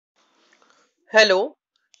Hello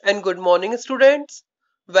and good morning, students.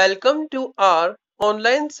 Welcome to our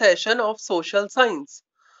online session of social science.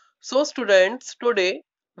 So, students, today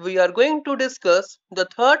we are going to discuss the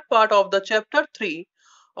third part of the chapter 3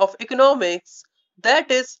 of economics, that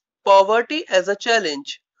is poverty as a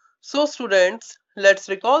challenge. So, students, let's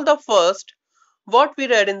recall the first what we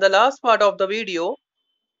read in the last part of the video,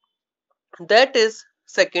 that is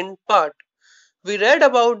second part. We read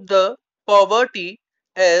about the poverty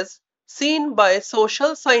as seen by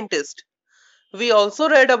social scientists. We also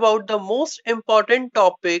read about the most important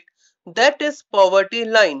topic, that is poverty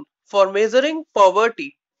line for measuring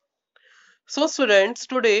poverty. So students,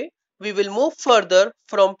 today we will move further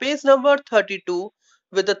from page number 32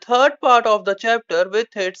 with the third part of the chapter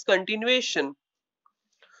with its continuation.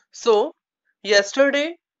 So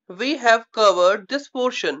yesterday we have covered this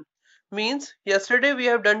portion, means yesterday we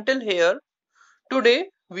have done till here. Today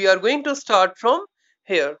we are going to start from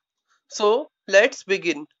here. So let's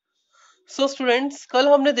begin. So students, कल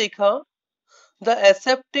हमने देखा the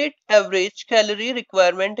accepted average calorie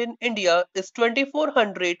requirement in India is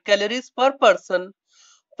 2400 calories per person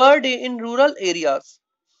per day in rural areas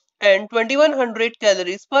and 2100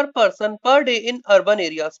 calories per person per day in urban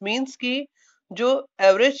areas. Means कि जो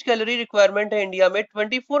average calorie requirement है India में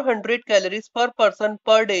 2400 calories पर person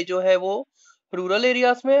per day जो है वो rural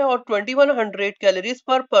areas में है और 2100 कैलोरीज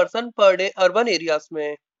पर person per day urban areas में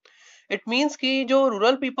है. इट मीन्स कि जो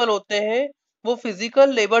रूरल पीपल होते हैं वो फिजिकल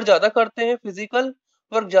लेबर ज्यादा करते हैं, फिजिकल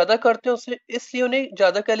वर्क ज्यादा करते हैं, उससे इसलिए उन्हें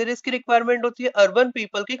ज्यादा कैलोरीज की रिक्वायरमेंट होती है अर्बन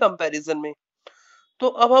पीपल की कंपैरिजन में. तो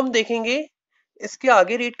अब हम देखेंगे, इसके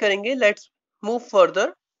आगे रीड करेंगे. Let's move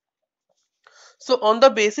further. So on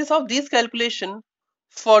the basis of this calculation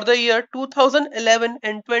for the year 2011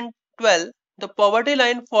 and 2012 the poverty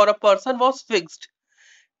line for a person was fixed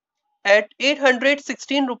at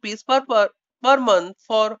 816 rupees per month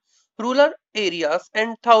for rural areas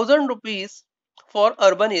and 1000 rupees for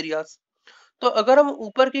urban areas. तो अगर हम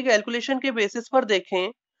ऊपर की calculation के basis पर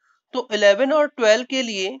देखें तो 11 और 12 के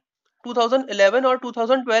लिए 2011 और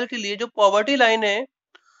 2012 के लिए जो पॉवर्टी लाइन है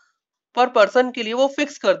पर पर्सन के लिए वो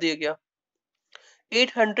फिक्स कर दिया गया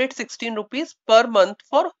 816 rupees per month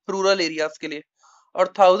for rural areas के लिए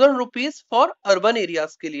और 1000 रुपीज फॉर अर्बन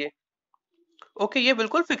एरियाज के लिए. ओके, ये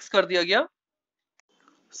बिल्कुल फिक्स कर दिया गया.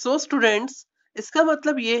 सो स्टूडेंट्स, इसका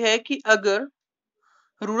मतलब ये है कि अगर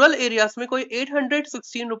रूरल एरियाज में कोई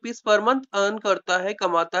 816 रुपीज पर मंथ अर्न करता है,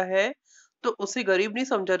 कमाता है, तो उसे गरीब नहीं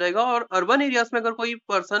समझा जाएगा. और अर्बन एरियाज में अगर कोई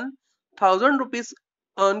पर्सन 1000 रुपीज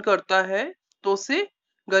अर्न करता है तो उसे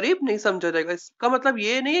गरीब नहीं समझा जाएगा. इसका मतलब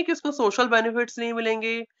ये नहीं है कि उसको सोशल बेनिफिट्स नहीं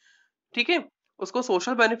मिलेंगे, ठीक है, उसको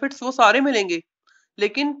सोशल बेनिफिट्स वो सारे मिलेंगे,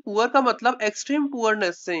 लेकिन पुअर का मतलब एक्सट्रीम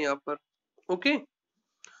पुअरनेस से यहाँ पर. Okay,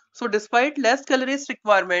 so Despite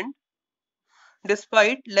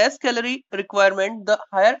less calorie requirement, the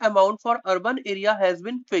higher amount for urban area has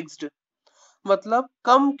been fixed. मतलब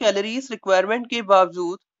कम कैलोरीज रिक्वायरमेंट के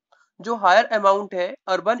बावजूद जो हायर अमाउंट है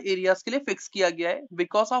अर्बन एरियाज के लिए फिक्स किया गया है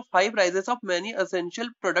because of high prices of many essential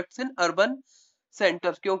products in urban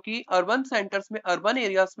centres. क्योंकि अर्बन सेंटर्स में, अर्बन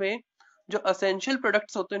एरियाज में जो एसेंशियल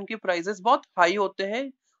प्रोडक्ट्स होते हैं उनके प्राइजेस बहुत हाई होते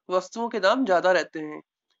हैं, वस्तुओं के दाम ज्यादा रहते हैं.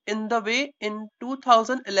 In the way in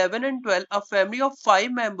 2011 and 12, a family of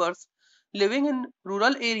 5 members living in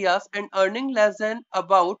rural areas and earning less than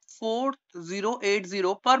about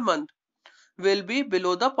 4080 per month will be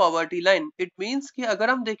below the poverty line. It means कि अगर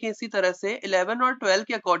हम देखें इसी तरह से 11 और 12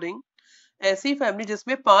 के अकॉर्डिंग ऐसी फैमिली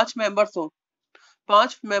जिसमें 5 मेंबर्स हो,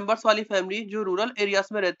 5 मेंबर्स वाली फैमिली जो रूरल एरियाज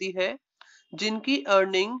में रहती है, जिनकी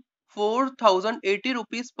अर्निंग 4080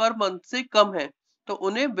 रुपीज पर मंथ से कम है, तो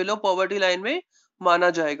उन्हें बिलो पॉवर्टी लाइन में माना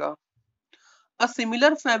जाएगा. A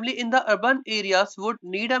similar family in the urban areas would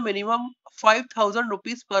need a minimum 5000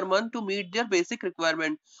 rupees per month to meet their basic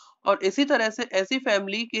requirement. और इसी तरह से ऐसी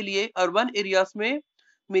फैमिली के लिए अर्बन एरियाज में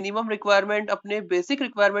मिनिमम रिक्वायरमेंट, अपने बेसिक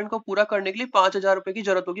रिक्वायरमेंट को पूरा करने के लिए 5000 रुपए की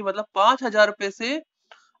जरूरत होगी. मतलब 5000 रुपए से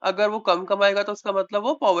अगर वो कम कमाएगा तो उसका मतलब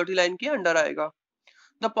वो पॉवर्टी लाइन के अंडर आएगा.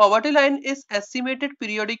 The poverty line is estimated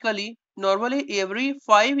periodically, normally every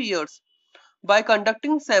 5 years, by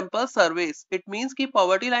conducting sample surveys. It means कि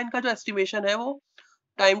poverty line का जो estimation है वो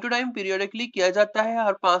टाइम टू टाइम पीरियडिकली किया जाता है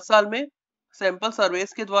हर 5 साल में सैंपल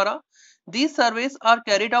सर्वेस के द्वारा. These surveys are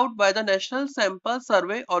carried out by the National Sample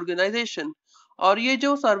Survey Organization. और ये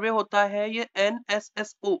जो सर्वे होता है ये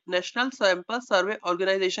NSSO, national sample survey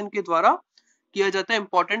organisation के द्वारा किया जाता है.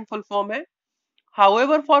 इंपॉर्टेंट फुल फॉर्म है.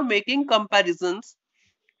 However, for making comparisons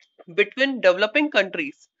between developing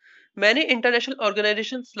countries, many international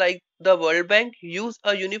organizations like the World Bank use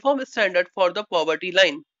a uniform standard for the poverty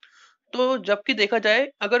line. तो जबकि देखा जाए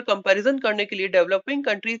अगर कंपैरिजन करने के लिए, डेवलपिंग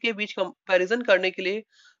कंट्री के बीच कंपैरिजन करने के लिए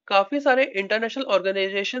काफी सारे इंटरनेशनल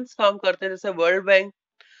ऑर्गेनाइजेशंस काम करते हैं, जैसे वर्ल्ड बैंक।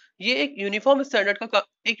 ये एक यूनिफॉर्म स्टैंडर्ड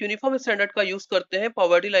का यूज करते हैं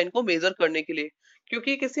पॉवर्टी लाइन को मेजर करने के लिए,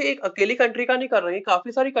 क्योंकि किसी एक अकेली कंट्री का नहीं कर रहे हैं,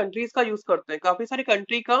 काफी सारी कंट्रीज का यूज करते हैं, काफी सारी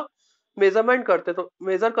कंट्री का मेजरमेंट करते हैं, तो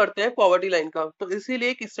मेजर करते हैं पॉवर्टी लाइन का, तो इसीलिए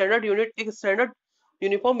एक स्टैंडर्ड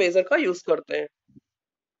यूनिफॉर्म मेजर का यूज करते हैं।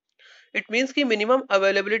 इट मीन्स की minimum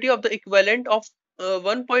availability of the equivalent of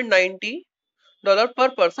 1.90 dollar पर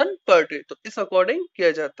पर्सन पर डे, तो इस अकॉर्डिंग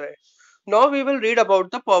किया जाता है। Now we will read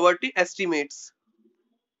about the poverty estimates.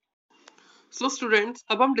 So students,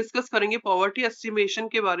 अब हम डिस्कस करेंगे पॉवर्टी एस्टिमेशन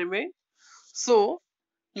के बारे में। So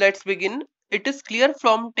let's begin. It is clear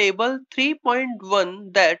from table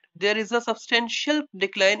 3.1 that there is a substantial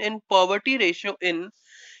decline in poverty ratio in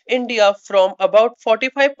India from about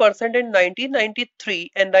 45% in 1993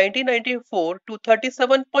 and 1994 to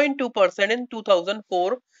 37.2% in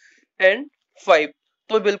 2004 and 5।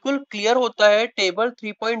 तो बिल्कुल clear होता है, टेबल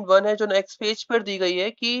 3.1 है जो नेक्स्ट पेज पर दी गई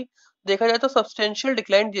है, कि देखा जाए तो सब्सटेंशियल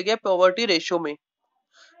डिक्लाइन दिया गया पॉवर्टी रेशियो में।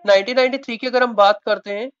 1993 की अगर हम बात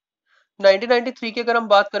करते हैं 1993 की अगर हम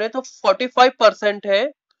बात करें तो 45%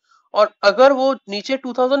 है, और अगर वो नीचे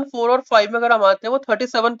 2004 और 5 में अगर हम आते हैं वो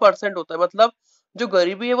 37% होता है। मतलब जो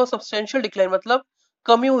गरीबी है वो सब्सटेंशियल डिक्लाइन, मतलब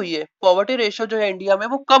कमी हुई है, पॉवर्टी रेशियो जो है इंडिया में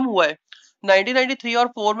वो कम हुआ है। 1993 और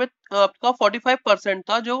 4 में आपका 45%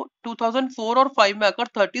 था, जो 2004 और 5 में आकर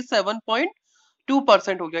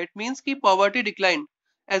 37.2% हो गया। इट मीन्स की poverty decline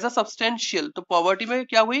as a substantial, तो पॉवर्टी में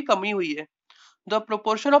क्या हुई, कमी हुई है। The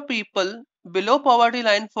proportion of people below poverty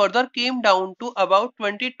line further came down to about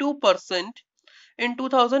 22% in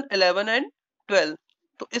 2011 and 12।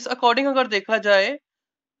 तो इस अकॉर्डिंग अगर देखा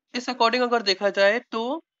जाए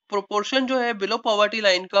तो प्रोपोर्शन जो है बिलो पॉवर्टी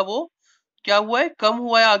लाइन का वो क्या हुआ है, कम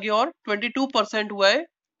हुआ है आगे, और 22% हुआ है,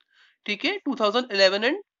 ठीक है, 2011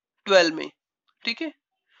 एंड 12 में। ठीक है,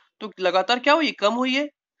 तो लगातार क्या हुई, कम हुई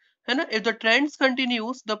है ना। If the trends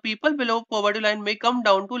continues the people below poverty line में come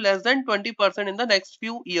down to less than 20% in the next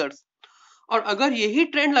few years. और अगर यही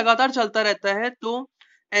ट्रेंड लगातार चलता रहता है तो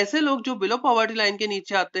ऐसे लोग जो बिलो पॉवर्टी लाइन के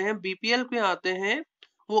नीचे आते हैं, बीपीएल पे आते हैं,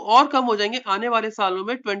 वो और कम हो जाएंगे आने वाले सालों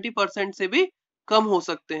में, 20% से भी कम हो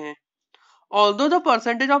सकते हैं। Although the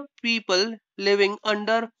percentage of people living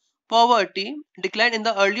under poverty declined in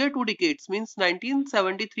the earlier two decades, means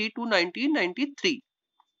 1973 to 1993,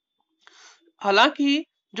 हालांकि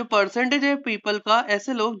जो परसेंटेज है पीपल का,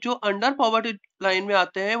 ऐसे लोग जो अंडर पॉवर्टी लाइन में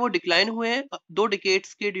आते हैं, वो डिक्लाइन हुए हैं दो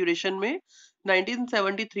डिकेड्स के ड्यूरेशन में,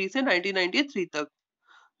 1973 से 1993 तक।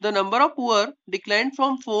 The number of poor decline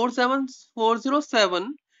from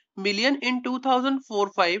 407 million in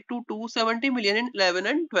 2004-5 to 270 million in 11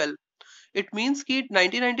 and 12। It means कि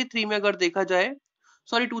 1993 में अगर देखा जाए,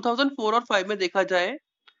 सॉरी 2004 और 5 में देखा जाए,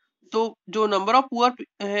 तो जो नंबर ऑफ पुअर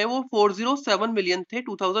है वो 407 मिलियन थे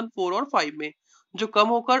 2004 और 5 में, जो कम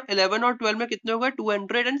होकर 11 और 12 में कितने हो गए,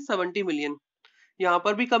 270 मिलियन। यहाँ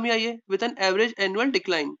पर भी कमी आई है with an average annual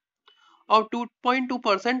decline of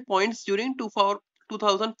 2.2% points during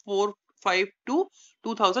 2004-5 to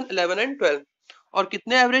 2011 and 12। और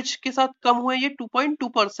कितने एवरेज के साथ कम हुए, ये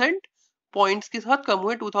 2.2% पॉइंट्स के साथ कम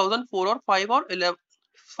हुए 2004 और 5 और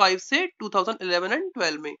 5 से 2011 एंड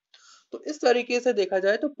 12 में। तो इस तरीके से देखा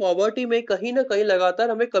जाए तो पॉवर्टी में कहीं ना कहीं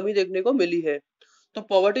लगातार हमें कमी देखने को मिली है। तो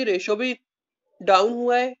पॉवर्टी रेशियो भी डाउन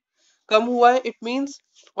हुआ है, कम हुआ है, इट मींस।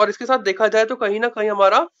 और इसके साथ देखा जाए तो कहीं ना कहीं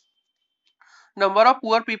हमारा नंबर ऑफ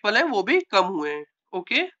पुअर पीपल है वो भी कम हुए हैं।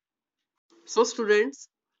 ओके, सो स्टूडेंट्स,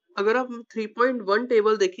 अगर हम 3.1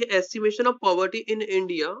 टेबल देखिए, estimation of poverty in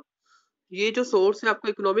India, ये जो सोर्स है आपका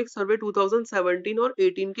इकोनॉमिक सर्वे 2017 और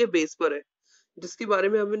 18 के बेस पर है, जिसके बारे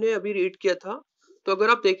में हमने अभी रीड किया था। तो अगर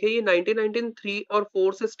आप देखें ये 1993 और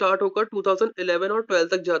 4 से स्टार्ट होकर 2011 और 12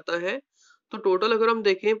 तक जाता है, तो टोटल अगर हम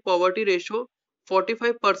देखें पॉवर्टी रेशियो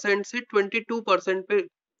 45% से 22% पे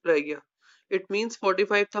रह गया। इट मींस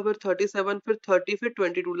 45 था, फिर 37, फिर 30, फिर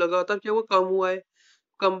 22, लगातार क्या हुआ, कम हुआ है।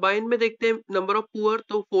 कंबाइन में देखते हैं नंबर ऑफ पुअर,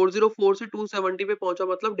 तो 404 से 270 पे पहुंचा,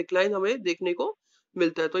 मतलब डिक्लाइन हमें देखने को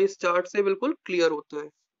मिलता है। तो इस चार्ट से बिल्कुल क्लियर होता है।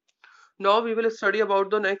 Now we will study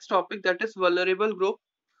about the next topic, that is vulnerable group.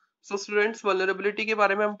 So students, vulnerability के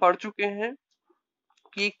बारे में हम पढ़ चुके हैं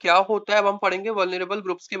कि क्या होता है, अब हम पढ़ेंगे वल्नरेबल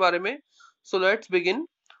ग्रुप्स के बारे में। So let's begin.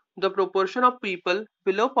 The proportion of people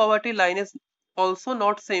below poverty line is also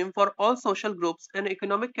not same for all social groups and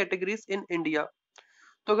economic categories in India.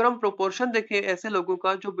 तो अगर हम प्रोपोर्शन देखें ऐसे लोगों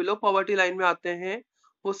का जो बिलो पॉवर्टी लाइन में आते हैं,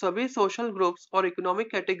 वो सभी सोशल ग्रुप्स और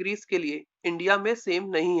इकोनॉमिक कैटेगरीज के लिए इंडिया में सेम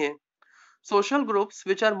नहीं है। Social groups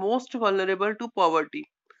which are most vulnerable to poverty,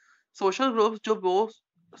 social groups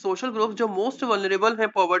जो मोस्ट वल्नरेबल हैं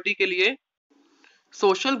पॉवर्टी के लिए,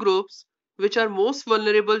 social groups which are most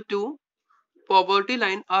vulnerable to poverty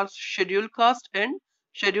line are scheduled caste and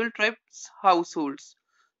scheduled tribes households.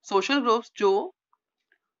 Social groups जो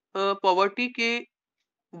poverty के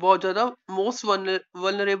बहुत ज्यादा most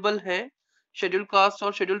vulnerable हैं, scheduled caste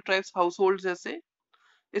और शेड्यूल्ड ट्राइब्स हाउसहोल्ड जैसे।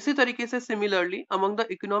 इसी तरीके से similarly among the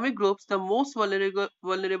economic groups the most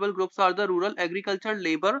vulnerable groups are the rural agriculture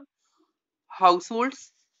labour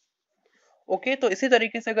households. Okay, तो इसी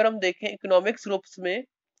तरीके से अगर हम देखें इकोनॉमिक्स ग्रुप्स में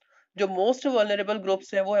जो मोस्ट वल्नरेबल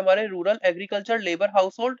ग्रुप्स हैं वो हमारे रूरल एग्रीकल्चर लेबर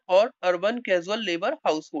हाउसहोल्ड और अर्बन कैजुअल लेबर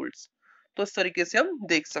हाउसहोल्ड्स। तो इस तरीके से हम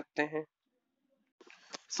देख सकते हैं।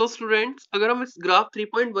 सो स्टूडेंट्स, अगर हम इस ग्राफ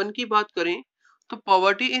 3.1 की बात करें तो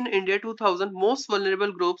poverty in India 2000 most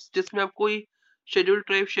vulnerable groups, जिसमें आपको schedule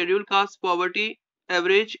tribe, schedule caste, poverty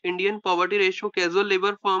average, Indian poverty ratio, casual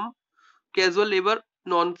labour firm, casual labour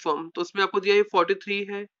non firm, तो उसमें आपको दिया ये 43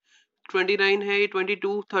 है, 29 है, ये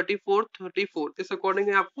 22, 34, 34 इस अकॉर्डिंग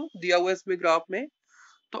है आपको दिया हुआ है इसमें ग्राफ में।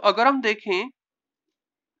 तो अगर हम देखें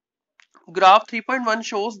graph 3.1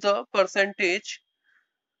 shows the percentage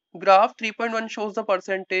graph 3.1 shows the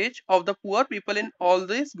percentage of the poor people in all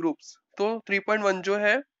these groups। तो 3.1 जो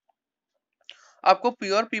है आपको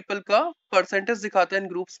पुअर पीपल का परसेंटेज दिखाता है इन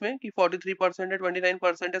ग्रुप्स में कि 43% है,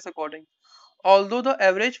 29% इस according. Although the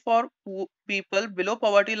average for people below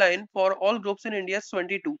poverty line for all groups in India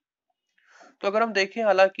 22। तो अगर हम देखें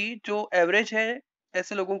हालांकि जो एवरेज है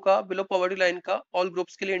ऐसे लोगों का बिलो पॉवर्टी लाइन का ऑल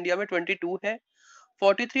ग्रुप्स के लिए इंडिया में 22 है।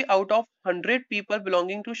 43 out of 100 people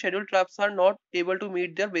belonging to scheduled tribes are not able to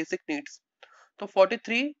meet their basic needs। तो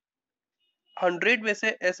 43 100 में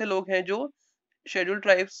से ऐसे लोग हैं जो शेड्यूल्ड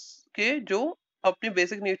ट्राइब्स के जो अपने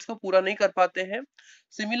बेसिक नीड्स को पूरा नहीं कर पाते हैं।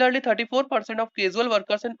 Similarly 34% of casual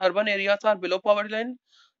workers in urban areas are below poverty line.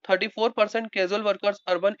 34% casual workers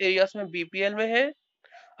urban areas में बीपीएल में है।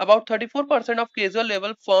 About 34% of casual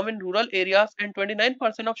level firm in rural areas and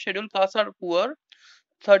 29% of scheduled castes are poor।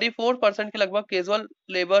 34% के लगभग कैजुअल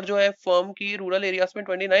लेबर जो है firm की rural areas में,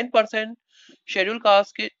 29% schedule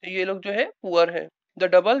caste के ये लोग जो है पुअर है। The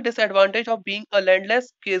double disadvantage of being a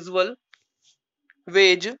landless casual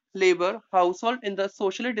veg labour household in the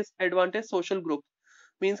socially disadvantage social group.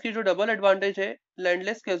 Means की जो डबल एडवांटेज है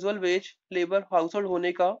landless casual veg labour household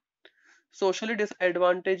होने का, सोशली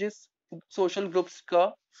डिसएडवांटेजेस सोशल ग्रुप्स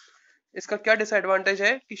का, इसका क्या डिसएडवांटेज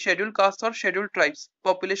है कि शेड्यूल कास्ट और schedule tribes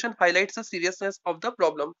population highlights the seriousness of the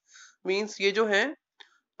problem. Means ये जो है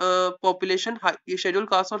पॉपुलेशन ये शेड्यूल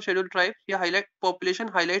कास्ट और शेड्यूल ट्राइब ये हाईलाइट पॉपुलेशन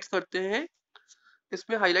हाईलाइट्स करते हैं,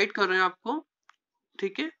 इसमें हाईलाइट कर रहे हैं आपको,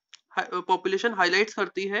 ठीक है, पॉपुलेशन हाईलाइट्स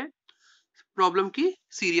करती है प्रॉब्लम की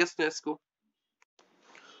सीरियसनेस को।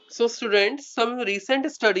 So students, some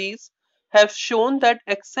recent studies have shown that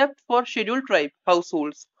except for scheduled tribe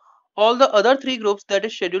households, all the other three groups, that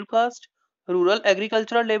is scheduled caste, rural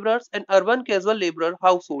agricultural laborers and urban casual laborer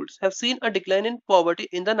households, have seen a decline in poverty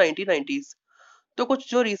in the 1990s। तो कुछ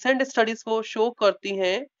जो recent studies को show करती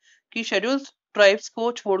हैं कि scheduled tribes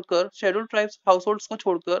को छोड़कर, scheduled tribes households को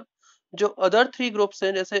छोड़कर जो other three groups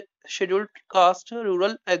हैं जैसे scheduled caste,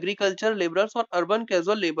 rural agriculture laborers और urban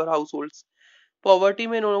casual labor households, poverty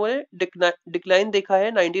में इन्होंने डिक्लाइन देखा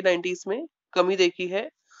है 1990s में, कमी देखी है।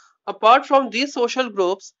 Apart from these social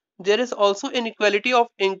groups there is also inequality of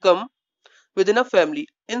income with in a family.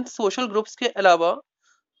 In social groups के अलावा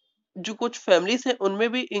जो कुछ फैमिलीज हैं उनमें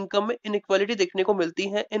भी इनकम में इनइक्वालिटी देखने को मिलती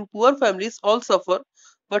है। In poor families all suffer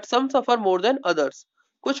but some suffer more than others.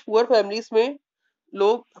 कुछ पुअर फैमिलीज में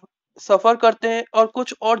लोग सफर करते हैं और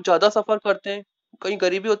कुछ और ज्यादा सफर करते हैं, कहीं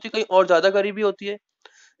गरीबी होती है, कहीं और ज्यादा गरीबी होती है।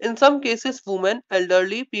 In some cases, women,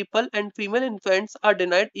 elderly people and female infants are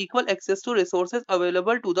denied equal access to resources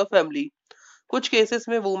available to the family। कुछ केसेस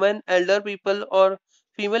में वुमेन, एल्डर पीपल और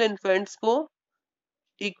फीमेल इन्फेंट्स को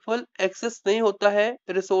इक्वल एक्सेस नहीं होता है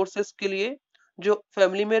रिसोर्सेज के लिए, जो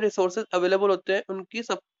फैमिली में रिसोर्सेज अवेलेबल होते हैं उनकी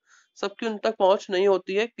सबकी उन तक पहुंच नहीं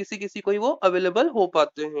होती है, किसी किसी को ही वो अवेलेबल हो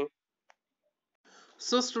पाते हैं।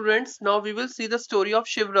 So students, now we will see the story of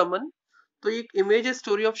Shiv Raman. तो ये एक इमेज है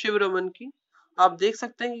स्टोरी ऑफ शिव रमन की, आप देख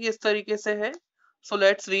सकते हैं कि इस तरीके से है। So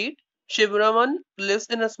let's read. Shiv Raman lives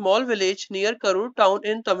in a small village near Karur town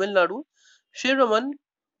in Tamil Nadu. Shiv Raman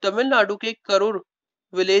Tamil Nadu के करूर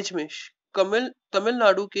विलेज में,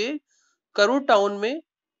 तमिलनाडु के करूर टाउन में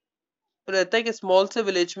रहता है, एक स्मॉल से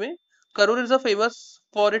विलेज में। Karur is a famous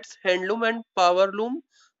for its handloom and powerloom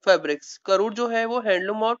fabrics. Karur जो है वो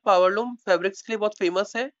हैंडलूम और पावरलूम फैब्रिक्स के लिए बहुत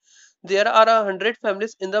फेमस है। There are 100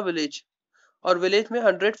 families in the village, और विलेज में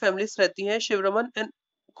 100 फैमिलीज रहती हैं। Sivaraman and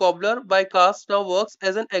cobbler bye cast now works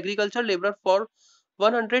as an agriculture labour for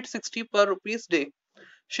 160 पर रुपीज डे।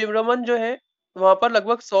 शिवरमन जो है वहां पर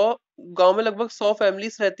लगभग 100 गांव में लगभग 100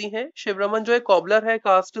 फैमिलीज रहती हैं। शिवरमन जो है कॉबलर है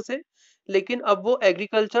कास्ट से, लेकिन अब वो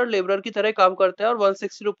एग्रीकल्चर लेबरर की तरह काम करता है और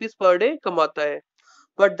 160 रुपीज पर डे कमाता है।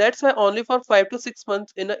 But that's why only for 5 to 6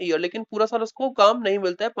 months in a year, लेकिन पूरा साल उसको काम नहीं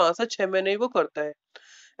मिलता है, 5 से 6 महीने ही वो करता है।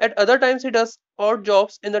 Eight other times he does odd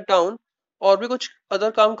jobs in the town, और भी कुछ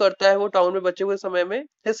अदर काम करता है वो टाउन में बचे हुए समय में।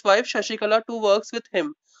 His wife Sasikala to works with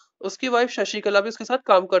him, उसकी वाइफ शशिकला भी उसके साथ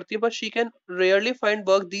काम करती है, but she can rarely find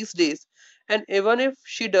work these days, and even if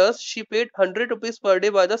she does she paid 100 rupees per day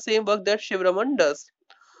by the same work that Sivaraman does.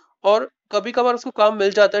 और कभी कभार उसको काम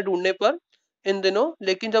मिल जाता है ढूंढने पर इन दिनों,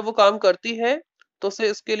 लेकिन जब वो काम करती है तो उसे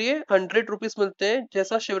इसके लिए 100 रुपीज मिलते हैं,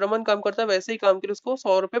 जैसा शिवरमन काम करता है वैसे ही काम के लिए उसको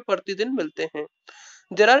 100 रुपए प्रतिदिन मिलते हैं।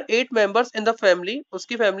 There are 8 members in the family,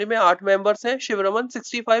 उसकी फैमिली में 8 members हैं। Sivaraman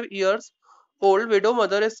 65 years old window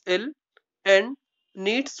mother is ill and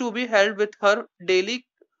needs to be help with her daily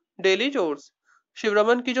daily chores.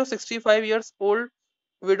 Sivaraman की जो 65 years ओल्ड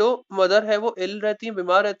विडो मदर है वो इल रहती है,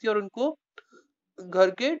 बीमार रहती है, और उनको घर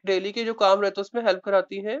के डेली के जो काम रहते हैं उसमें हेल्प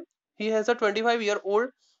कराती हैं। He has a 25 year old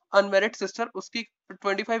unmarried sister, उसकी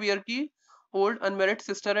 25 year की old unmarried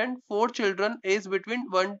sister and 4 children age between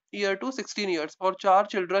 1 year to 16 years, और 4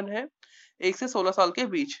 चिल्ड्रन हैं 1 से 16 साल के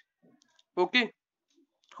बीच। Okay,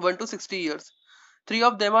 1 to 60 years। 3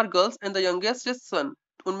 of them are girls and the youngest is son,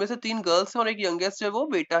 उनमें से 3 girls हैं और एक यंगेस्ट है वो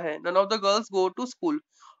बेटा है। None of the girls go to school,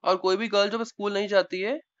 और कोई भी गर्ल जब स्कूल नहीं जाती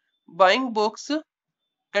है। Buying books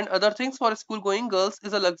and other things for school going girls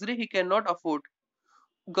is a luxury he can not afford,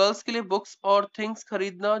 girls के लिए बुक्स और थिंग्स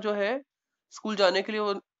खरीदना जो है स्कूल जाने के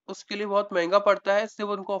लिए उसके लिए बहुत महंगा पड़ता है, इससे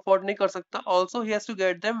वो उनको अफोर्ड नहीं कर सकता। Also he has to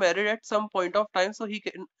get them married at some point of time, so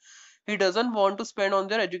he doesn't want to spend on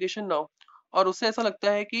their education now, और उसे ऐसा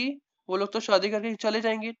लगता है कि वो लोग तो शादी करके चले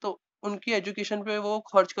जाएंगे तो उनकी एजुकेशन पे वो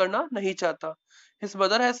खर्च करना नहीं चाहता। His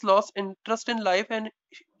mother has lost interest in life and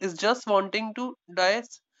is just wanting to die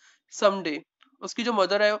someday, उसकी जो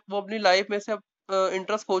मदर है वो अपनी लाइफ में से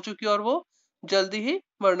इंटरेस्ट खो चुकी है और वो जल्दी ही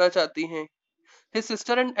मरना चाहती हैं। His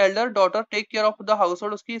sister and Elder daughter take care of the house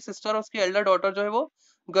hold, उसकी सिस्टर और उसकी एल्डर डॉटर जो है वो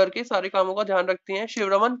घर के सारे कामों का ध्यान रखती हैं।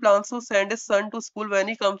 Sivaraman plans to send his son to school when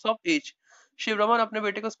he comes of as, Sivaraman अपने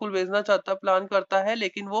बेटे को स्कूल भेजना चाहता प्लान करता है,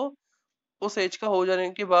 लेकिन वो उस एज का हो जाने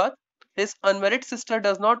के बाद। His unmarried sister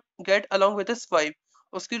does not get along with his wife,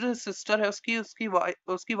 उसकी जो सिस्टर है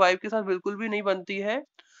उसकी वाइफ के साथ बिल्कुल भी नहीं बनती है।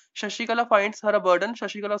 Sasikala finds her a burden,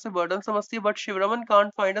 Sasikala उसे बर्डन समझती है, but Sivaraman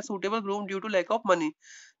can't find a suitable groom due to lack of money,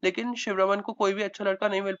 लेकिन शिवरमन को कोई भी अच्छा लड़का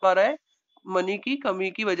नहीं मिल पा रहा है मनी की कमी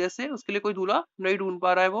की वजह से, उसके लिए कोई दूल्हा नहीं ढूंढ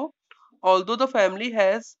पा रहा है वो। Although the family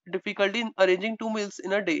has difficulty in arranging 2 meals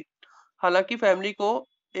in a day, हालांकि फैमिली को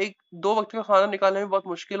एक 2 वक्त का खाना निकालने में बहुत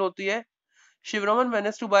मुश्किल होती है। Sivaraman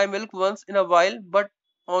manage to bye milk once in a while but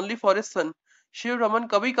only for his son, Sivaraman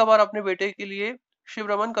कभी कभार अपने बेटे के लिए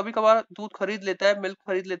शिवरमन कभी कभार दूध खरीद लेता है, मिल्क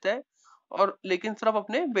खरीद लेता है, और लेकिन सिर्फ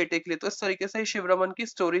अपने बेटे के लिए। तो इस तरीके से शिवरमन की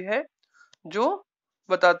स्टोरी है जो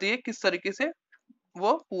बताती है किस तरीके से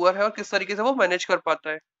वो पुअर है और किस तरीके से वो मैनेज कर पाता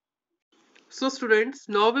है। So students,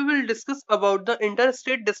 now we will discuss about the inter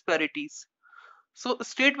state disparities. So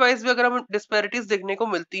state wise भी अगर हम डिस्पैरिटीज देखने को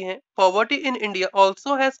मिलती हैं। Poverty in India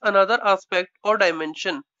also has another aspect और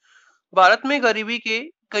डायमेंशन, भारत में गरीबी के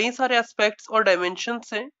कई सारे एस्पेक्ट्स और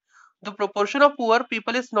डायमेंशंस हैं। The proportion of poor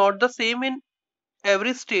people is not the same in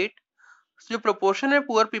every state, जो प्रोपोर्शन है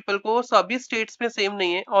पुअर पीपल को सभी स्टेट्स में सेम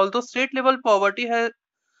नहीं है। Although state level poverty has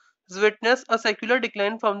witness a secular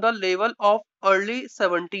decline from the level of early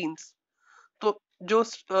 17th, तो जो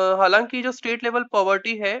हालांकि जो स्टेट लेवल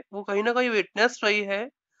पॉवर्टी है वो कहीं ना कहीं विटनेस रही है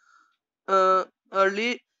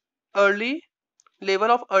early early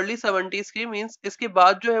level of early 70s की, मींस इसके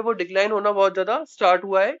बाद जो है वो डिक्लाइन होना बहुत ज्यादा स्टार्ट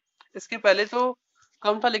हुआ है। इसके पहले तो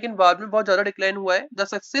कम था लेकिन बाद में बहुत ज्यादा डिक्लाइन हुआ है। The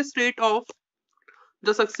success rate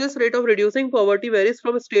of reducing poverty varies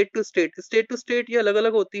from state to state, state to state ये अलग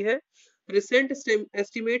अलग होती है। Recent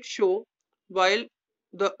estimate show while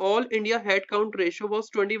the all India head count ratio was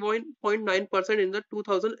 21.9% in the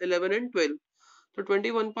 2011 and 12, तो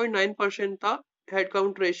 21.9% था हेड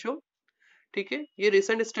काउंट रेशियो। ठीक है, ये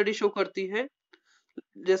रिसेंट स्टडी शो करती है।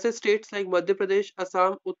 जैसे states like Madhya Pradesh,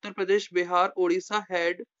 Assam, Uttar Pradesh, Bihar, Orissa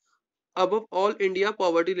had above all India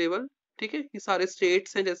poverty level. ठीक है, ये सारे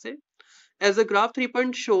स्टेट्स हैं। जैसे as the graph 3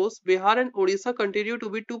 point shows, Bihar and Odisha continue to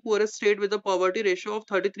be two poorest state with a poverty ratio of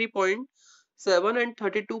 33.7 and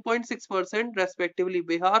 32.6% respectively।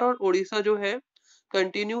 Bihar और उड़ीसा जो है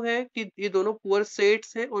कंटिन्यू है कि ये दोनों पुअर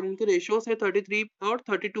स्टेट्स हैं और इनके रेशियोज है 33 और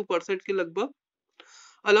 32% के लगभग।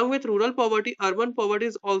 along with rural poverty, urban poverty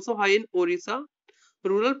is also high in Orissa।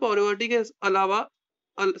 Rural poverty के अलावा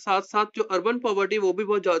साथ साथ जो अर्बन पॉवर्टी वो भी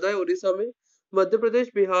बहुत ज्यादा है उड़ीसा में, मध्य प्रदेश,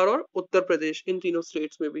 बिहार और उत्तर प्रदेश, इन तीनों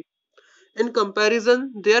स्टेट्स में भी। In comparison,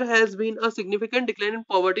 there has been a significant decline in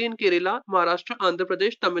poverty in Kerala, Maharashtra, Andhra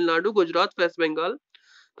Pradesh, Tamil Nadu, Gujarat, waste Bengal.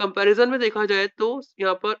 Comparison में देखा जाए तो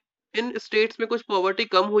यहाँ पर इन स्टेट्स में कुछ पॉवर्टी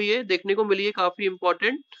कम हुई है, देखने को मिली है, काफी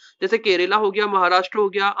इंपॉर्टेंट। जैसे केरला हो गया, महाराष्ट्र हो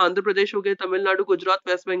गया, आंध्र प्रदेश हो गया, तमिलनाडु, गुजरात,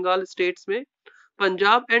 वेस्ट बंगाल स्टेट्स में।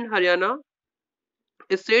 Punjab and Haryana,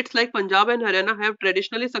 states like Punjab and Haryana have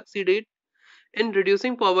traditionally succeeded in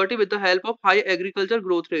reducing poverty with the help of high agriculture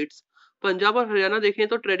growth rates. Punjab और हरियाणा देखें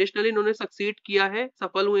तो ट्रेडिशनली इन्होंने सक्सीड किया है,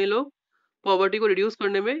 सफल हुए लोग पॉवर्टी को रिड्यूस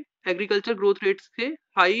करने में एग्रीकल्चर ग्रोथ रेट्स के,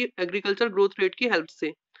 हाई एग्रीकल्चर ग्रोथ रेट की हेल्प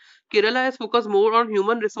से। Kerala has focus more on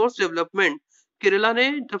human resource development. Kerala ने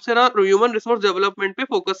सबसे ज्यादा ह्यूमन रिसोर्स डेवलपमेंट पे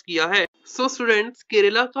फोकस किया है। सो स्टूडेंट्स,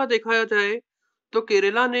 केरला का देखा जाए तो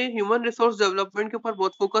केरला ने ह्यूमन रिसोर्स डेवलपमेंट के ऊपर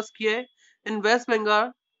बहुत फोकस किया है। इन waste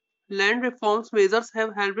Bengal, land reforms measures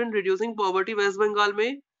have helped in reducing poverty. Waste Bengal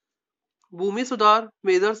में भूमि सुधार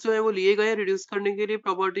मेजर्स जो है वो लिए गए हैं रिड्यूस करने के लिए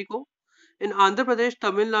पॉवर्टी को। इन Andhra Pradesh,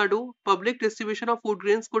 Tamil Nadu, public distribution of food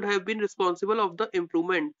grains could have been responsible of the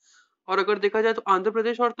improvement. और अगर देखा जाए तो आंध्र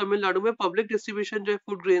प्रदेश और तमिलनाडु में पब्लिक डिस्ट्रीब्यूशन जो है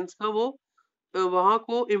फूड ग्रेन्स का, वो वहां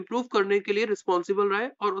को इम्प्रूव करने के लिए रिस्पॉन्सिबल रहे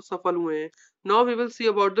और सफल हुए हैं। Now we will see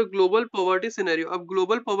about the global poverty scenario. अब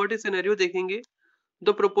ग्लोबल पॉवर्टी सिनेरियो देखेंगे। The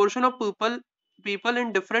proportion of people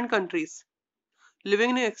in different countries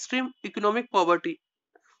living in extreme economic poverty,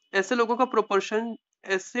 ऐसे लोगों का प्रोपोर्शन,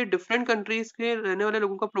 ऐसे डिफरेंट कंट्रीज के रहने वाले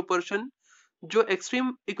लोगों का प्रोपोर्शन जो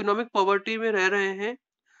एक्सट्रीम इकोनॉमिक पॉवर्टी में रह रहे हैं,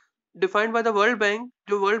 defined by the world bank,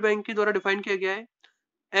 जो वर्ल्ड बैंक के द्वारा डिफाइन किया गया है,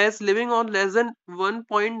 as living on less than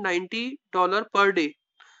 $1.90 per day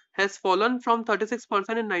has fallen from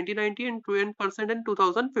 36% in 1990 and 20% in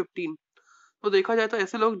 2015। तो देखा जाए तो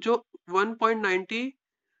ऐसे लोग जो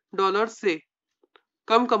 $1.90 से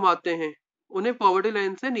कम कमाते हैं उन्हें पॉवर्टी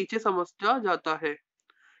लाइन से नीचे समझा जाता है,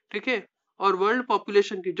 ठीक है। और वर्ल्ड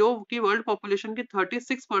पॉपुलेशन की, जो कि वर्ल्ड पॉपुलेशन की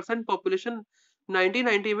 36% पॉपुलेशन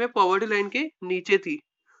 1990 में पॉवर्टी लाइन के नीचे थी।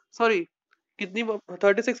 सॉरी, कितनी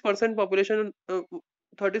 36% पॉपुलेशन,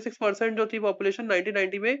 36% जो थी पॉपुलेशन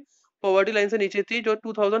 1990 में पॉवर्टी लाइन से नीचे थी, जो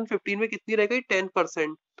 2015 में कितनी रह गई,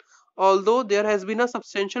 10%। Although there has been a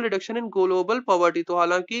substantial reduction in global poverty, तो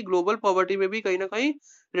हालांकि ग्लोबल पॉवर्टी में भी कहीं ना कहीं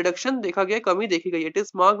रिडक्शन देखा गया, कमी देखी गई। It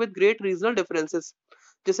is mark with great regional differences,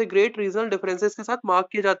 जैसे ग्रेट रीजनल डिफरेंसेस के साथ मार्क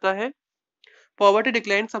किया जाता है। Poverty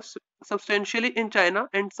decline substantially in China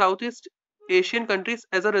and Southeast Asian countries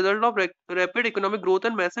as a result of rapid economic growth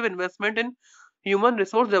and massive investment in human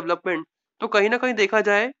resource development। तो कहीं ना कहीं देखा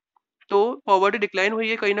जाए तो पॉवर्टी डिक्लाइन हुई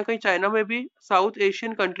है कहीं ना कहीं चाइना में भी, साउथ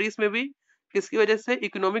एशियन कंट्रीज में भी, किसकी वजह से,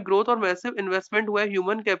 इकोनॉमिक ग्रोथ और मैसिव इन्वेस्टमेंट हुआ है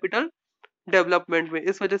ह्यूमन कैपिटल डेवलपमेंट में,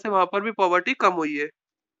 इस वजह से वहां पर भी पॉवर्टी कम हुई है।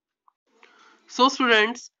 So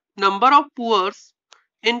students, number of poors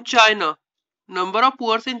in China, number of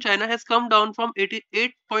poor in China has come down from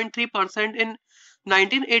 88.3% in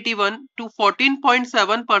 1981 to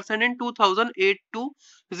 14.7% in 2008 to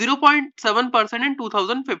 0.7% in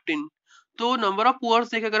 2015। तो नंबर ऑफ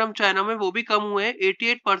पुअर्स देखे अगर हम चाइना में, वो भी कम हुए,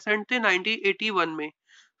 88% थे 1981 में,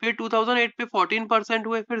 फिर 2008 पे 14%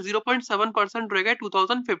 हुए, फिर 0.7% रह गए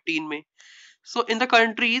 2015 में। सो in the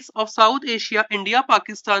countries of south Asia, India,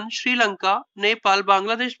 Pakistan, Sri Lanka, Nepal,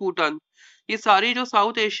 Bangladesh, Bhutan, ये सारी जो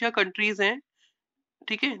साउथ एशिया कंट्रीज हैं,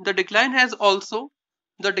 ठीक है, the decline has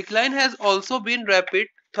also been rapid,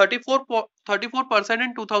 34%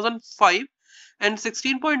 in 2005 and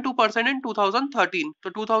 16.2% इन 2013। तो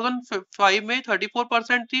 2005 में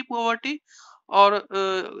 34% थी पॉवर्टी, और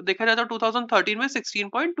देखा जाए तो 2013 में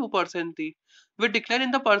 16.2% थी। With decline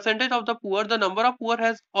in the percentage of the poor, the number of poor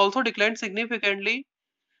has also declined significantly,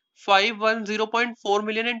 510.4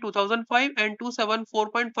 million in 2005 and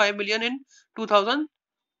 274.5 million in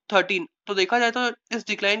 2013। तो देखा जाए तो इस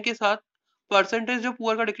डिक्लाइन के साथ परसेंटेज जो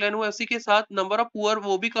पुअर का डिक्लाइन हुआ है, उसी के साथ नंबर ऑफ पुअर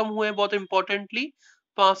वो भी कम हुए बहुत इंपॉर्टेंटली।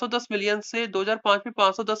 510 मिलियन से 2005 में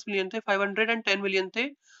 510 मिलियन थे, 510 मिलियन थे,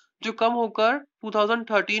 जो कम होकर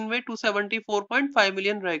 2013 में 274.5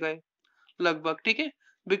 मिलियन रह गए लगभग, ठीक है।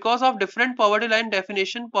 Because of different poverty line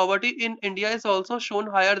definition, poverty in India is also shown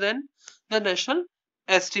higher than the national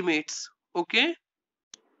estimates. Okay,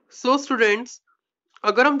 so students,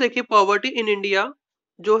 अगर हम देखें पॉवर्टी इन इंडिया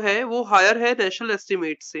जो है वो हायर है नेशनल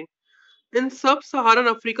एस्टिमेट से। इन सब सहारन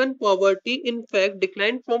African poverty in fact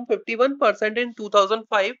decline from 51% in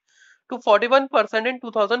 2005 to 41% इन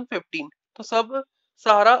 2015। तो सब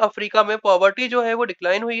सहारा अफ्रीका में पॉवर्टी जो है वो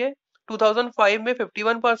डिक्लाइन हुई है। 2005 में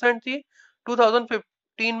 51% थी,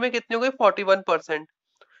 2015 में कितनी हो गई, 41%।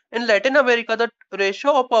 In Latin America, the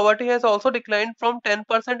ratio of poverty has also declined from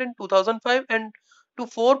 10% in 2005 and to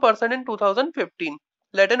 4% in 2015।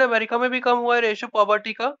 Latin America में भी कम हुआ है रेशियो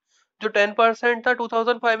पॉवर्टी का, जो 10% था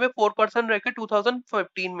 2005 में, 4% रह के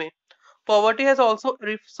 2015 में। Poverty has also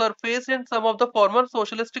surface in some of the former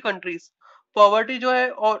socialist countries. Poverty जो है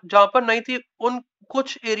और जहां पर नहीं थी, उन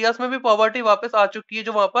कुछ एरियाज में भी पॉवर्टी वापस आ चुकी है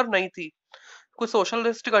जो वहां पर नहीं थी। कुछ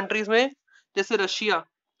सोशलिस्ट कंट्रीज में, जैसे Russia,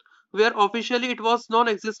 where officially it was non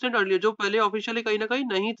existent earlier, जो पहले ऑफिशियली कहीं ना कहीं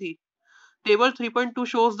नहीं थी। Table 3.2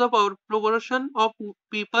 shows the proportion of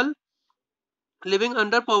people living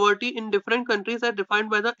under poverty in different countries as defined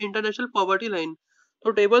by the international poverty line।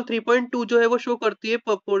 तो टेबल 3.2 जो है वो शो करती है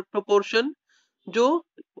प्रोपोर्शन जो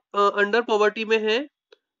अंडर पॉवर्टी में है,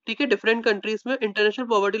 ठीक है, डिफरेंट कंट्रीज में इंटरनेशनल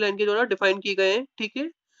पॉवर्टी लाइन के द्वारा डिफाइन किए गए हैं, ठीक है।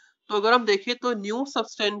 तो अगर हम देखें तो न्यू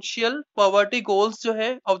सब्सटेंशियल पॉवर्टी गोल्स जो है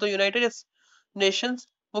ऑफ द यूनाइटेड नेशंस,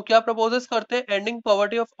 वो क्या प्रपोजेस करते हैं, ending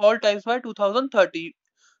poverty of all types bye 2030,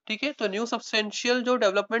 ठीक है। तो न्यू सब्सटेंशियल जो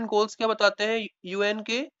डेवलपमेंट गोल्स क्या बताते हैं यूएन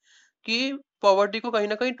के, कि पॉवर्टी को कहीं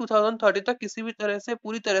ना कहीं 2030 तक किसी भी तरह से,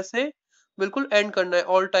 पूरी तरह से बिल्कुल एंड करना है,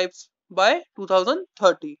 ऑल टाइप्स बाय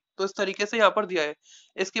 2030। तो इस तरीके से यहाँ पर दिया है।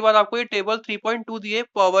 इसके बाद आपको ये टेबल 3.2 दिए,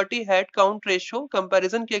 poverty head count ratio,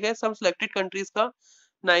 comparison किए गए सम सिलेक्टेड कंट्रीज का,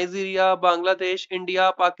 Nigeria, Bangladesh, India,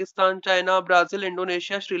 Pakistan, China, Brazil,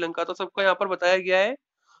 Indonesia, Sri Lanka, तो सबका यहाँ पर बताया गया है।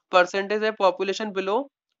 परसेंटेज है पॉपुलेशन बिलो,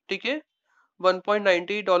 ठीक है,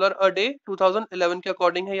 $1.90 अ डे 2011 के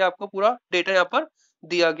अकॉर्डिंग है, ये आपको पूरा डेटा यहाँ पर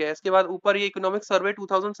दिया गया है। इसके बाद ऊपर ये इकोनॉमिक सर्वे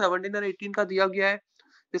 2017 और 18 का दिया गया है,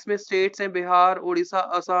 जिसमें स्टेट्स हैं बिहार, उड़ीसा,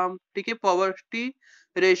 असम, ठीक है। पॉवर्टी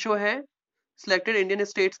रेशियो है सिलेक्टेड इंडियन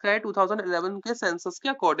स्टेट्स का है 2011 के सेंसस के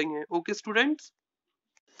अकॉर्डिंग है। Okay students,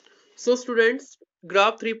 so students,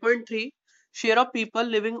 graph 3.3, share of people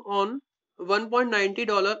living on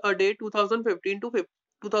 $1.90 a day 2015 to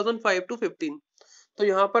 2005 to 15। तो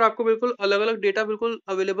यहाँ पर आपको बिल्कुल अलग अलग डेटा बिल्कुल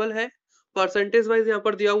अवेलेबल है, परसेंटेज वाइज यहाँ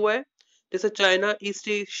पर दिया हुआ है, जैसे China, east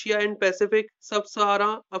Asia and Pacific, सब सहारा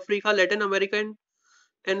Africa, Latin America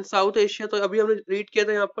and south Asia. तो अभी हमने रीड किया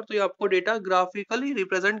था यहाँ पर, तो ये आपको डेटा ग्राफिकली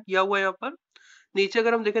रिप्रेजेंट किया हुआ है यहाँ पर। नीचे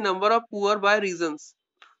अगर हम देखें number of poor bye regions,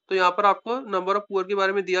 तो यहाँ पर आपको नंबर ऑफ पुअर के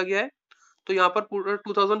बारे में दिया गया है। तो यहाँ पर पूरा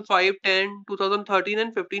 2005, 10, 2013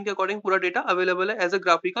 एंड 15 के अकॉर्डिंग पूरा डेटा अवेलेबल है as a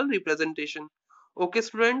graphical representation. Okay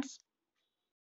students.